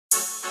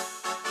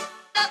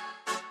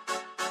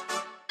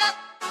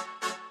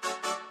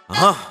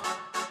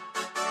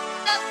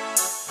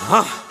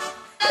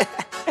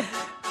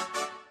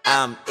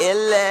I'm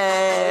ill.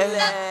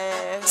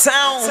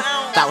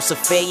 Thoughts of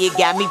failure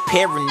got me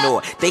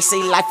paranoid. They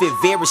say life is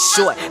very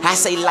short. I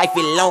say life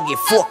is long and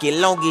fork it.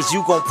 Long as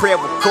you gon' pray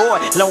record.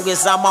 Long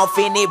as I'm off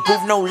in that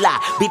booth, no lie.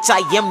 Bitch,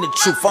 I am the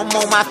truth. I'm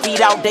on my feet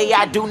all day.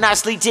 I do not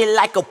sleep just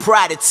like a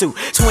prostitute.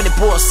 20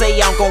 boys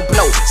say I'm gon'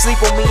 blow. Sleep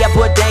on me, I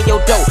put down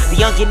your dough. The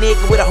youngin'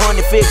 nigga with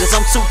 100 figures.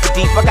 I'm super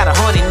deep. I got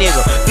 100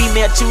 nigga.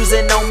 Female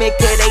choosing on me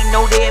cause they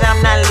know that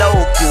I'm not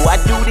local. I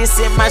do this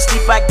in my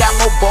sleep. I got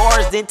more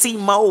bars than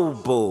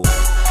T-Mobile.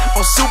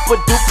 I'm super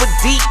duper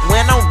deep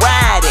when I'm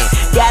riding.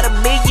 Got a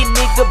million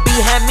nigga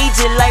behind me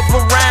just like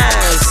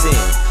Verizon.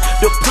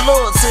 The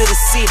plug to the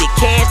city,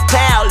 cash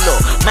Paolo.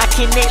 My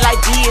connect like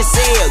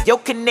DSL, your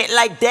connect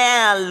like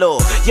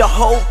download. Your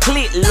whole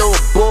clique, little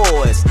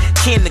boys,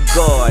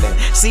 kindergarten.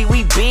 See,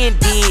 we been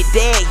did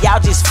that, y'all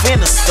just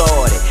finna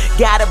start it.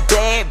 Got a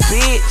bad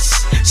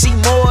bitch, she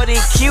more than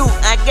cute.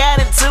 I got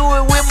into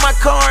it with my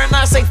car and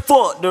I say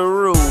fuck the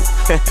roof.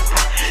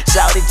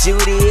 Shouty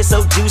Judy is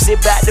so juicy,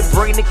 about to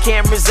bring the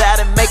cameras out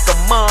and make a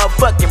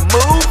motherfucking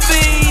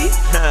movie.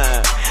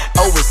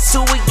 Oh, it's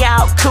two of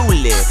y'all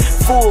coolin'.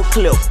 Full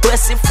clip,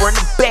 bustin' from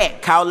the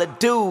back, Call of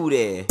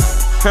Duty.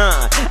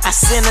 I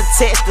sent a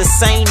text the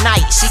same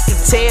night. She could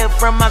tell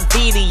from my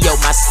video,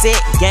 my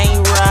set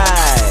game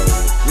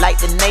right. Like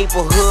the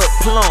neighborhood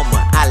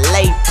plumber, I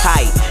lay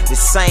pipe. The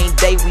same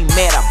day we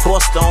met, I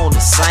bust on the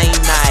same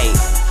night.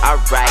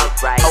 Alright,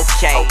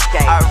 okay,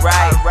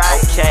 alright,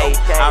 okay,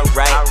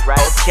 alright,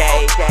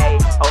 okay,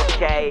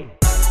 okay.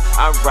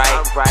 Alright,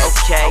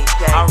 okay,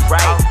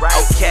 alright,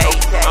 okay,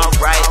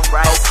 alright,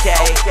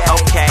 okay,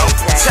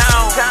 okay.